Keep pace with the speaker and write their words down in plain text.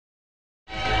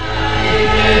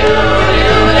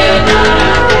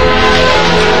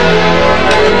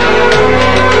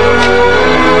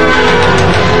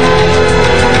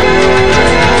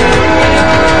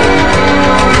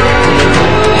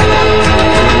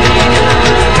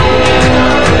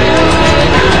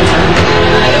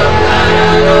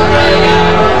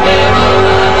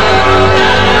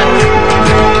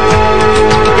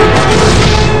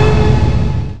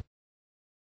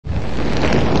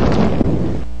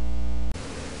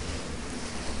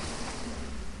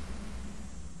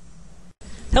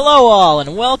Hello all,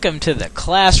 and welcome to the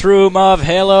classroom of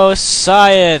Halo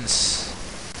Science!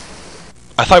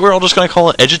 I thought we were all just going to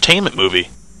call it an edutainment movie.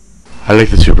 I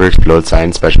like the Super Explode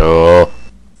Science Special.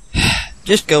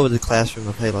 Just go with the classroom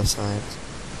of Halo Science.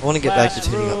 I want to get back to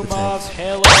tuning up the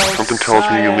tanks. Something tells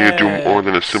me you'll need to do more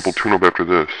than a simple tune-up after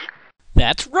this.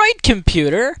 That's right,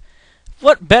 computer!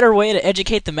 What better way to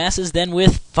educate the masses than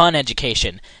with fun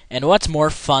education? And what's more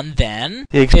fun than...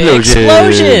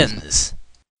 Explosions!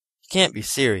 You can't be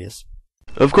serious.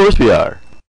 Of course we are.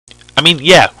 I mean,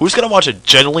 yeah, who's going to watch a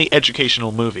generally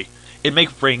educational movie? It'd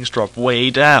make ratings drop way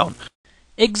down.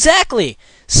 Exactly!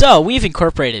 So, we've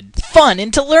incorporated fun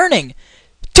into learning!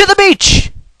 To the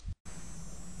beach!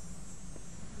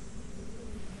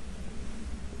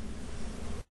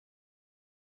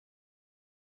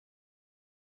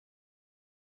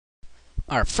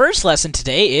 Our first lesson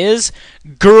today is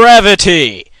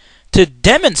gravity. To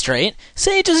demonstrate,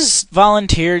 Sage has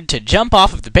volunteered to jump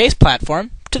off of the base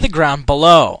platform to the ground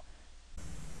below.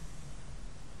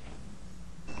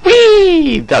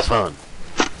 Whee! That's fun.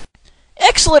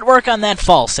 Excellent work on that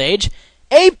fall, Sage.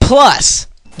 A+.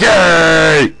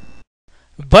 Yay!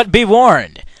 But be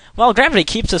warned, while gravity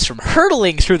keeps us from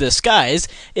hurtling through the skies,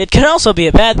 it can also be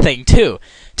a bad thing too.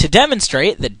 To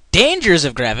demonstrate the dangers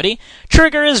of gravity,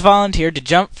 Trigger has volunteered to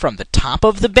jump from the top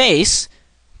of the base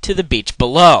to the beach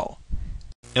below.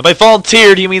 And by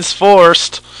volunteered, he means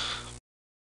forced.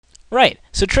 Right,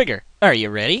 so Trigger, are you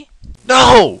ready?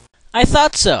 No! I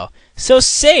thought so. So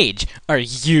Sage, are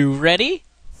you ready?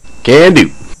 Can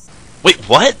do. Wait,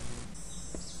 what?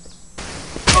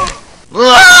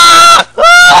 Ah!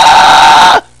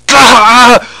 Ah!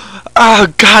 Ah!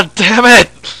 Oh, God damn it!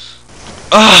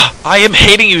 Ah, I am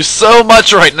hating you so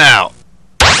much right now!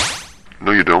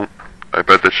 No, you don't. I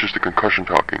bet that's just a concussion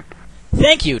talking.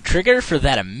 Thank you, Trigger, for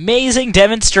that amazing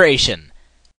demonstration.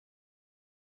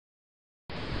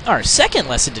 Our second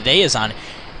lesson today is on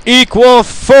equal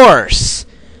force.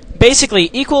 Basically,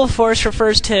 equal force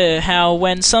refers to how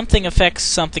when something affects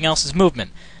something else's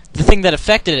movement, the thing that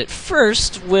affected it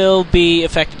first will be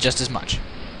affected just as much.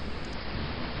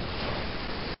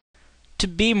 To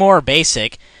be more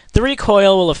basic, the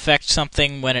recoil will affect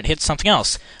something when it hits something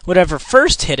else. Whatever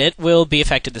first hit it will be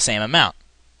affected the same amount.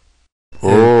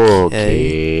 Okay.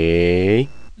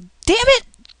 Damn it!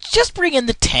 Just bring in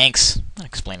the tanks. Not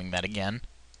explaining that again.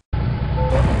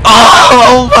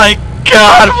 Oh my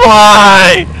God,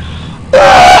 why?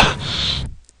 Ah!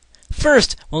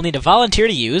 First, we'll need a volunteer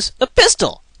to use a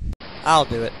pistol. I'll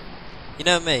do it. You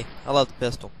know me, I love the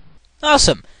pistol.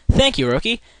 Awesome. Thank you,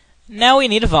 Rookie. Now we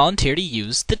need a volunteer to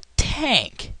use the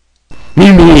tank.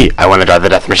 Me! I want to drive the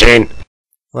death machine.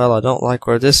 Well, I don't like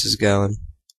where this is going.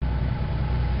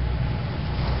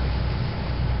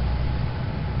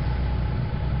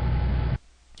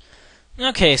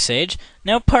 Okay, Sage.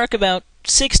 Now park about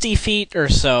 60 feet or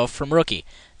so from Rookie,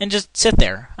 and just sit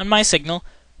there. On my signal,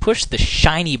 push the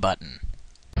shiny button.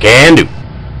 Can do.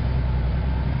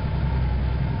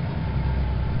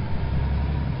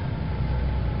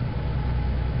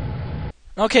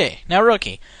 Okay, now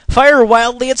Rookie, fire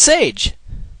wildly at Sage.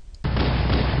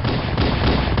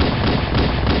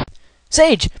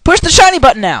 Sage, push the shiny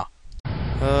button now.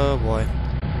 Oh boy.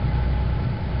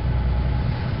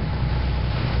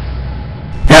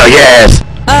 Hell yes!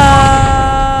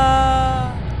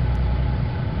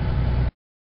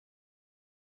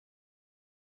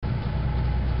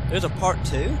 There's a part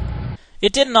 2?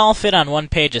 It didn't all fit on one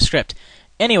page of script.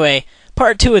 Anyway,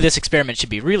 part 2 of this experiment should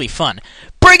be really fun.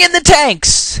 Bring in the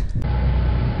tanks!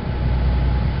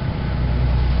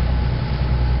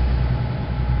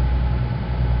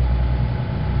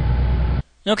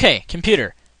 Okay,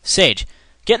 computer, Sage,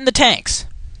 get in the tanks.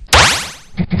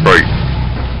 Right.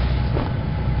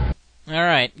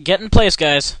 Alright, get in place,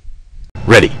 guys.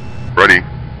 Ready. Ready.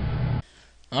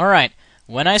 Alright,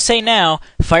 when I say now,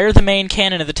 fire the main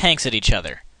cannon of the tanks at each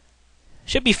other.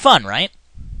 Should be fun, right?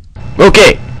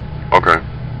 Okay. Okay.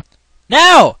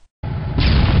 Now!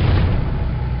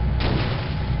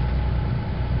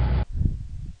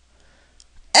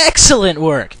 Excellent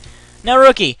work! Now,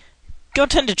 Rookie, go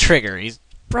tend to Trigger. He's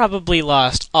probably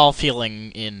lost all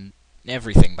feeling in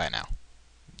everything by now.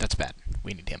 That's bad.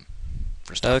 We need him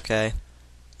for stuff. Okay.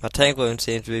 My tank wound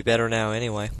seems to be better now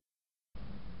anyway.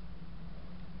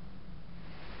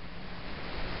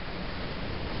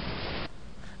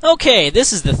 Okay,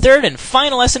 this is the third and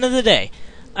final lesson of the day.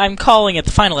 I'm calling it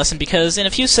the final lesson because in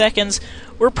a few seconds,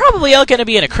 we're probably all going to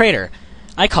be in a crater.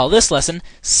 I call this lesson,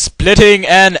 Splitting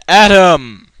an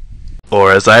Atom!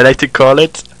 Or as I like to call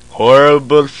it,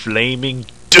 horrible flaming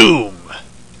doom!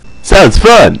 Sounds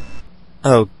fun.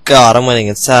 Oh god, I'm waiting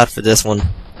inside for this one.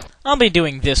 I'll be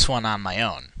doing this one on my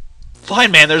own.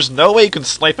 Fine, man, there's no way you can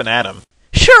snipe an atom.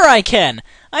 Sure I can!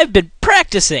 I've been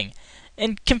practicing!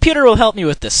 And computer will help me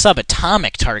with the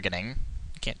subatomic targeting.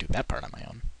 I can't do that part on my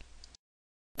own.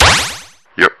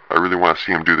 Yep, I really want to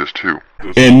see him do this too.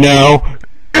 And now,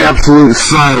 absolute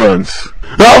silence.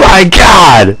 Oh my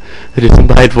god! That is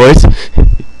my voice.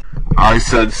 I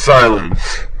said silence.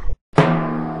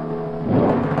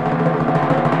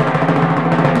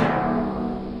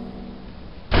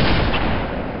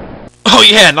 Oh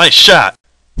yeah, nice shot.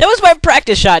 That was my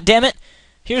practice shot, damn it!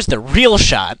 Here's the real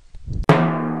shot.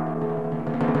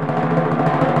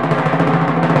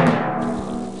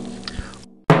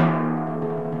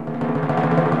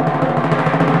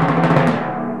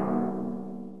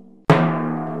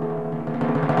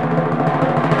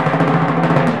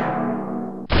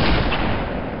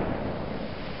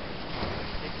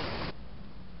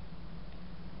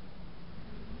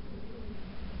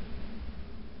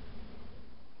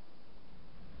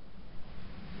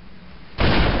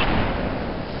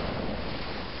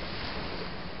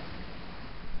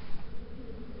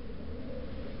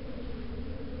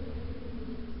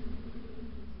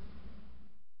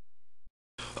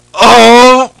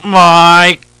 Oh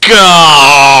my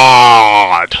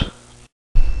god!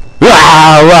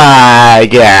 Oh my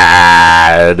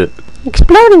god!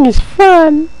 Exploding is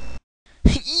fun.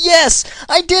 Yes!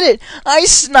 I did it! I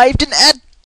sniped an